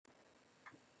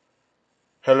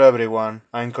Hello everyone,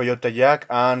 I'm Coyote Jack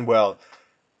and well,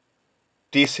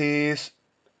 this is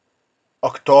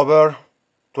October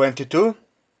 22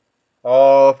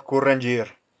 of current year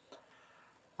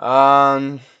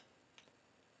and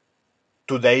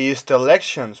today is the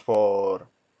elections for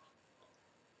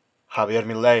Javier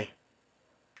Milei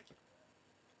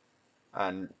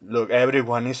and look,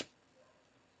 everyone is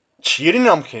cheering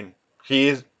on him.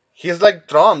 He's like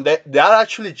Trump. They are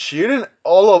actually cheering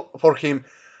for him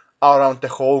around the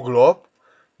whole globe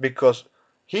because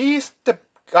he is the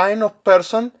kind of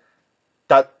person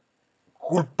that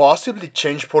could possibly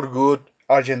change for good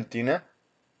Argentina,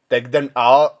 take them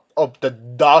out of the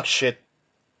dog shit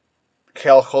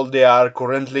hellhole they are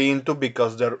currently into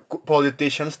because they're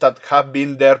politicians that have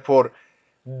been there for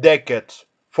decades,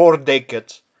 4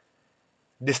 decades,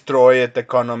 destroyed the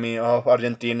economy of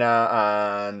Argentina,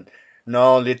 and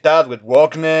not only that, with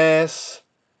wokeness,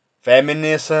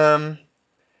 feminism,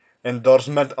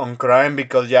 endorsement on crime,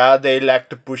 because yeah, they like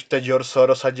to push the George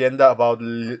Soros agenda about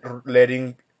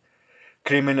letting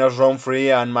criminals roam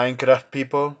free and Minecraft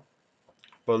people.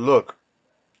 But look,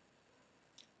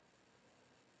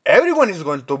 everyone is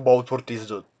going to vote for this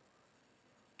dude.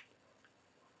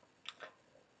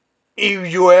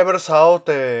 If you ever saw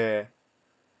the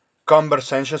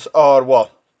conversations or well,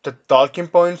 the talking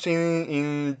points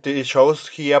in the shows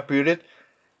he appeared,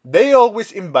 they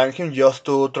always invite him just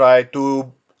to try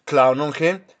to clown on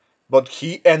him, but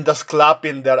he ends up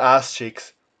clapping their ass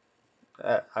cheeks.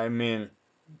 I mean,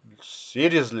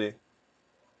 seriously.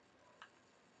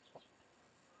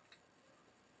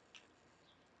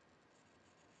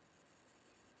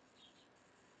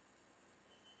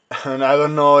 And I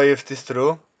don't know if it's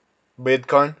true,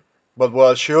 Bitcoin, but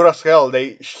well, sure as hell,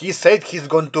 he said he's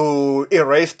going to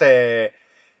erase the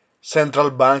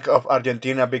central bank of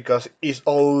Argentina because it's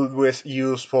always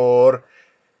used for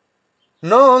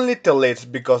not only the elites,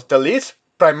 because the elites,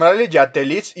 primarily, yeah, the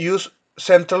elites use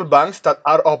central banks that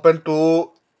are open to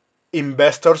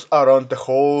investors around the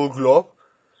whole globe.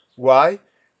 Why?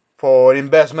 For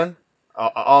investment.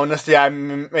 Honestly,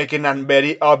 I'm making a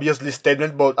very obviously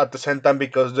statement, but at the same time,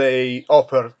 because they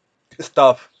offer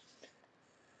stuff.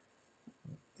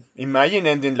 Imagine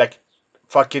ending like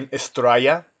fucking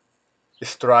Estrella.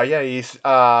 Estrella is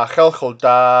a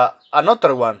hellhole,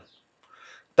 another one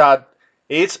that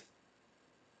is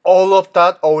all of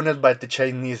that owned by the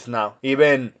Chinese now.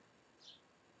 Even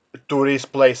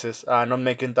tourist places. I'm not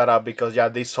making that up because yeah,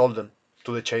 they sold them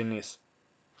to the Chinese.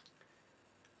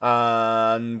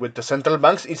 And with the central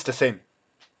banks, it's the same.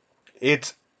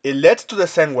 It's it leads to the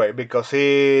same way because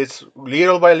it's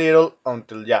little by little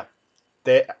until yeah,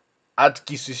 the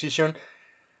acquisition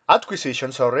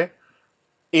sorry,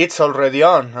 it's already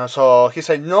on. So he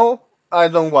said no, I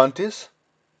don't want this.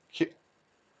 He,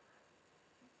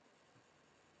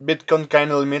 Bitcoin can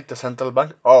limit the central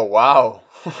bank. Oh wow.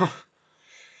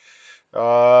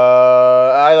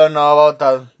 I don't know about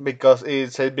that because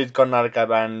it's a Bitcoin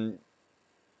archive and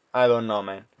I don't know,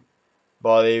 man.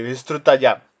 But if it's true that,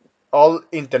 yeah, all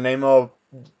in the name of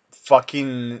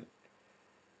fucking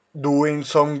doing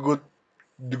some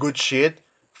good shit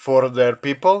for their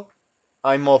people,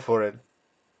 I'm all for it.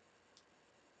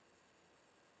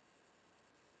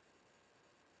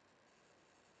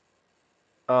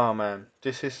 Oh man,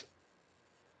 this is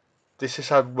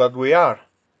what we are.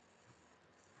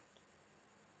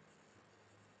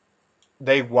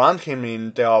 They want him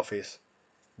in the office.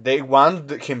 They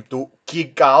want him to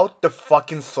kick out the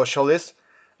fucking socialists.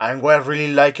 And what I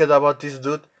really like it about this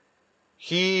dude,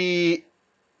 he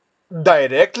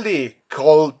directly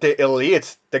called the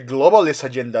elites, the globalist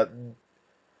agenda,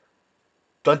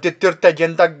 2030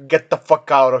 agenda, get the fuck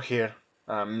out of here.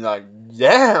 I'm like,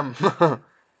 damn.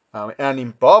 And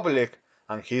in public,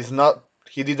 and he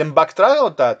didn't backtrack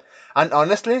on that. And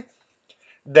honestly,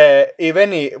 what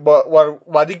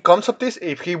it comes of this,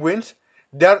 if he wins,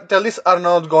 the elites are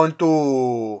not going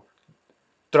to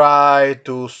try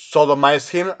to sodomize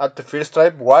him at the first try.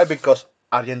 Why? Because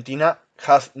Argentina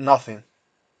has nothing.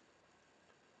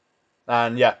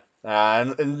 And yeah,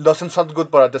 and it doesn't sound good,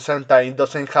 but at the same time, it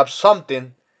doesn't have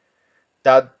something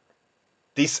that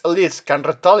these elites can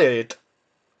retaliate.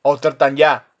 Other than,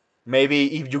 yeah,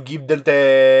 maybe if you give them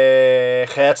the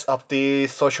heads of the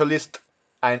socialist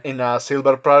and in a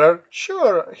silver platter,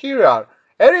 sure, here are.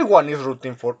 Everyone is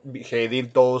rooting for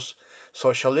beheading those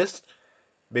socialists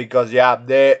because, yeah,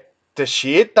 the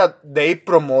shit that they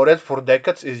promoted for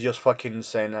decades is just fucking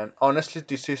insane. And honestly,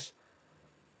 this is.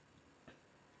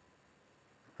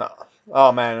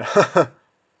 Oh man.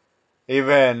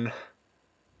 Even.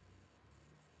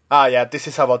 Ah, yeah, this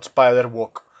is about spider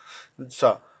walk.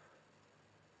 So,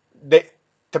 the,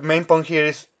 the main point here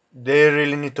is They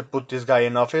really need to put this guy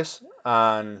in office,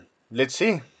 and let's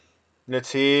see. Let's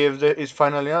see if it's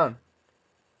finally on.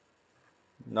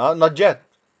 No, not yet.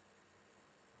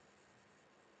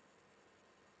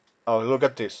 Oh, look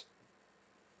at this.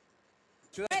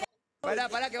 Pará,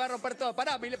 pará, que va a romper todo.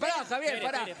 Pará, pará, Javier,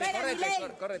 pará.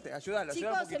 Correte, ayúdalo,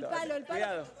 ayúdalo un poquito.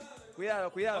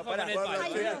 Cuidado, pará.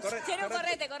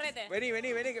 Correte. Vení,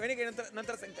 que no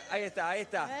entras en... Ahí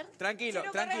está. Tranquilo,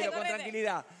 con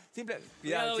tranquilidad. Simple.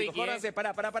 Cuidado, chicos, córranse.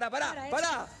 Pará. No,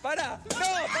 pará.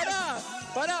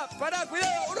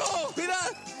 Cuidado, no,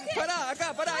 cuidado. Pará,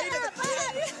 acá, pará. Ahí.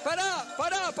 Pará.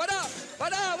 Bueno,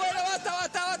 basta.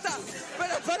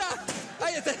 Pará.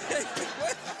 Ahí está.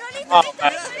 Oh,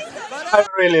 I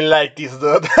really like this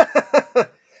dude.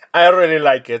 I really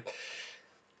like it.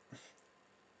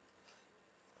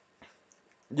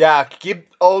 Yeah,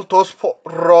 keep all those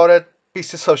rotted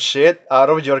pieces of shit out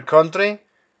of your country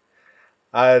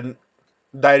and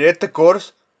direct the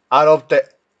course out of the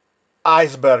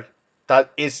iceberg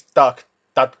that is stuck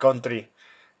that country,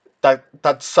 that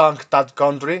sunk that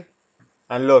country.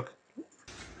 And look,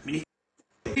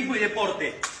 Turismo y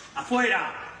Deporte,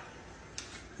 afuera.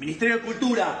 Ministerio de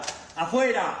Cultura,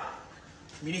 afuera.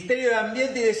 Ministerio de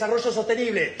Ambiente y Desarrollo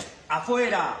Sostenible,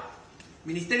 afuera.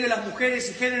 Ministerio de las Mujeres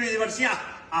y Género y Diversidad,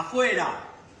 afuera.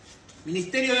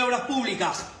 Ministerio de Obras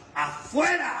Públicas,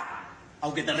 afuera.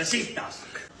 Aunque te resistas.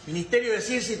 Ministerio de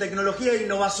Ciencia y Tecnología e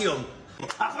Innovación,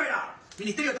 afuera.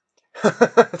 Ministerio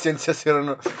de... Ciencia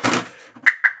no.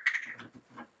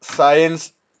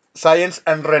 Science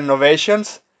and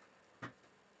Renovations.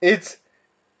 It's,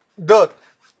 dude,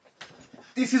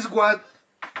 this is what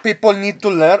people need to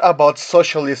learn about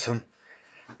socialism.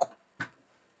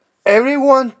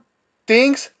 Everyone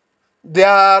thinks they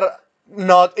are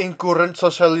not in current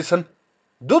socialism.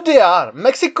 Dude, they are.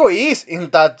 Mexico is in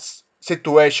that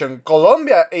situation.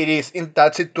 Colombia, it is in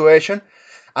that situation.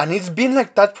 And it's been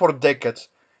like that for decades.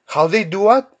 How they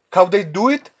do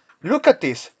it? Look at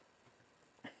this.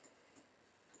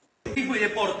 Turismo y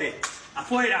Deporte,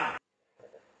 afuera.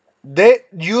 They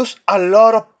use a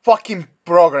lot of fucking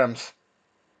programs.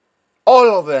 All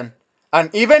of them.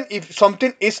 And even if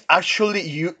something is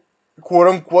actually quote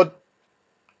unquote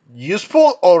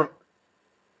useful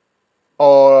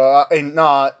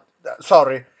no,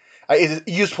 sorry,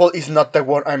 useful is not the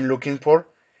word I'm looking for.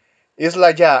 It's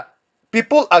like, yeah,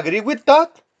 people agree with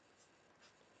that.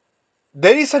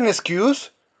 There is an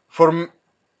excuse for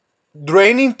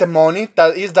draining the money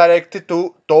that is directed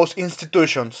to those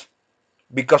institutions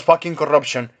because fucking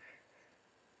corruption.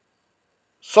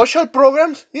 Social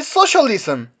programs is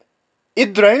socialism.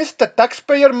 It drains the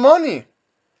taxpayer money.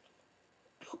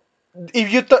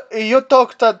 If you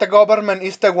talk that the government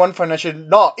is the one financial,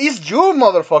 no, it's you,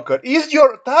 motherfucker. It's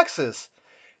your taxes.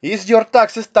 It's your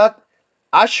taxes that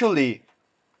actually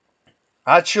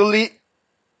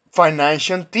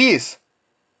financial this.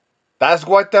 That's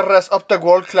why the rest of the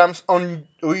world clams on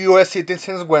U.S.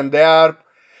 citizens when their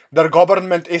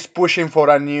government is pushing for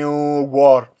a new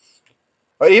war.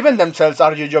 Or even themselves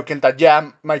are you joking that,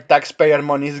 yeah, my taxpayer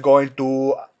money is going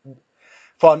to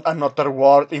fund another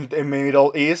war in the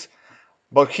Middle East.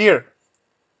 But here,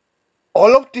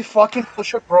 all of the fucking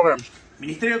social programs,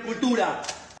 Ministerio de Cultura,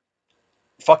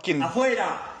 fucking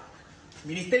afuera.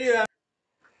 Ministerio de...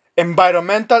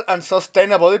 environmental and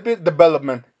sustainability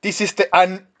development. This is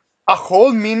a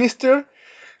whole ministry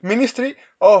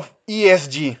of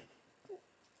ESG.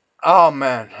 Oh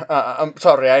man, I'm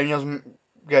sorry, I'm just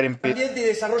getting pissed. Ambiente y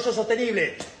Desarrollo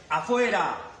Sostenible,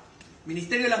 afuera.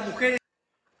 Ministerio de las Mujeres.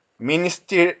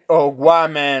 Ministry of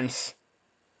Women's.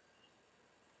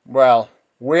 Well,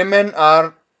 women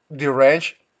are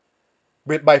deranged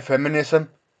by feminism,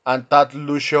 and that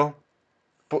Lucio,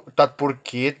 that poor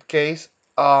kid case.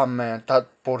 Oh man, that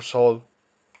poor soul.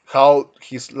 How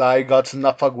his life got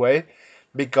snuffed away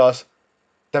because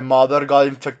the mother got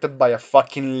infected by a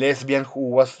fucking lesbian who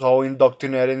was so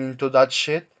indoctrinated into that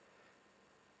shit.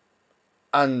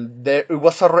 And it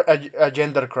was a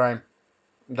gender crime.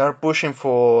 They're pushing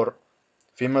for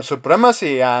female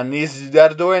supremacy, and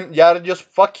they're just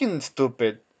fucking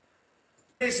stupid.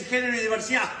 Género y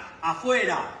Diversidad,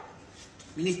 afuera.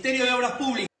 Ministerio de Obras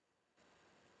Públicas.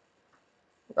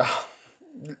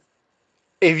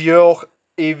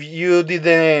 If you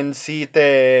didn't see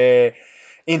the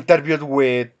interview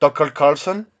with Tucker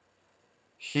Carlson,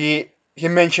 he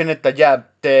mentioned it that, yeah,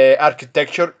 the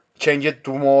architecture changed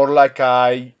to more like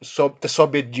the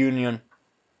Soviet Union.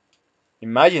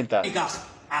 Imagine that.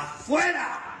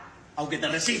 Afuera, aunque te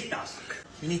resistas.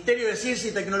 Ministerio de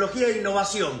Ciencia y Tecnología e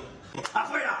Innovación,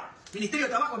 afuera. Ministerio de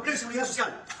Trabajo, Empleo y Seguridad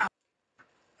Social.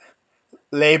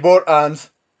 Labor and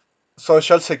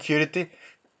Social Security.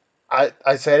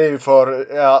 I said it before.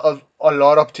 A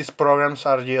lot of these programs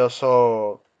are just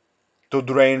so to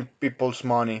drain people's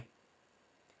money,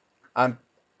 and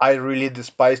I really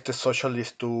despise the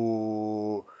socialists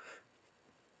to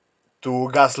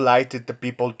gaslight the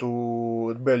people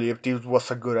to believe this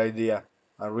was a good idea.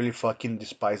 I really fucking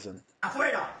despise them.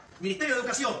 Afuera. Ministerio de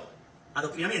Educación.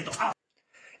 Adoctrinamiento.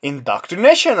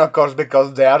 Indoctrination, of course,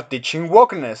 because they are teaching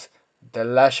wokeness. The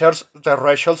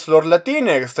racial slur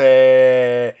Latinx,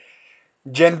 the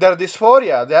gender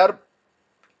dysphoria. They are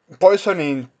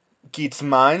poisoning kids'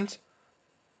 minds.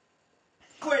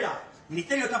 Afuera.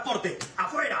 Ministerio de Transporte.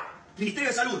 Afuera. Ministerio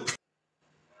de Salud.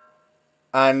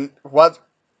 And what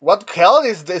hell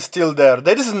is there still there?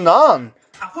 There is none.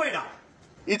 Afuera.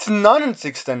 It's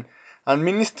non-existent. And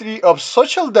Ministry of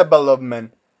Social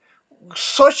Development.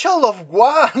 Social of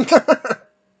what?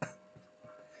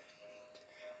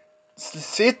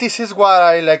 See, this is why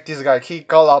I like this guy. He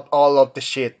called out all of the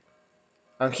shit.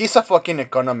 And he's a fucking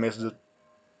economist, dude.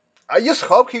 I just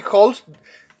hope he holds,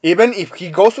 even if he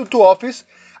goes into office,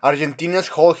 Argentinians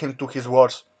hold him to his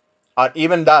words. And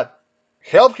even that,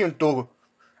 help him to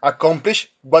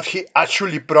accomplish what he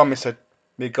actually promised.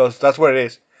 Because that's what it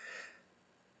is.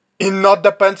 It not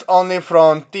depends only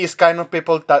from these kind of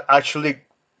people that actually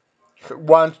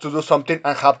want to do something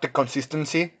and have the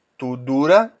consistency to do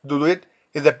it.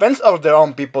 It depends on their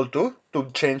own people too, to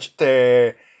change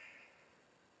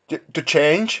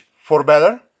for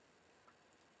better.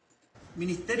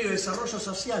 Ministerio de Desarrollo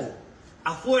Social.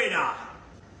 Afuera.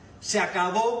 Se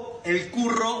acabó el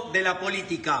curro de la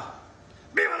política.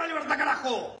 ¡Viva la libertad,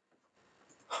 carajo!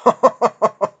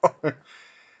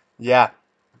 Yeah,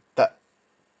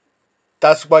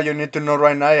 that's what you need to know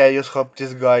right now. I just hope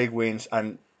this guy wins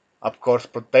and, of course,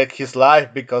 protect his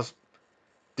life because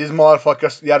these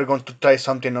motherfuckers, they are going to try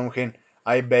something on him.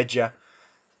 I bet ya.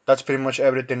 That's pretty much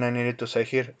everything I needed to say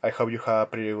here. I hope you have a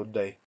pretty good day.